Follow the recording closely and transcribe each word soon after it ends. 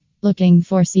Looking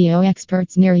for SEO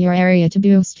experts near your area to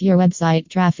boost your website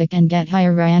traffic and get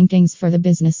higher rankings for the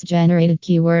business generated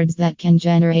keywords that can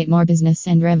generate more business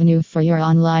and revenue for your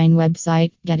online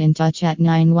website? Get in touch at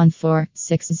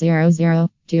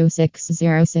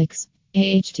 914-600-2606.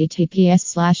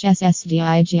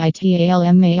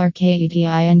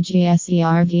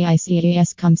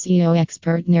 https://ssdigitalmarketingservices come SEO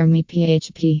expert near me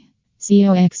php.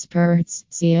 SEO experts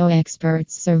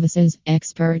services,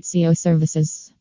 expert SEO services.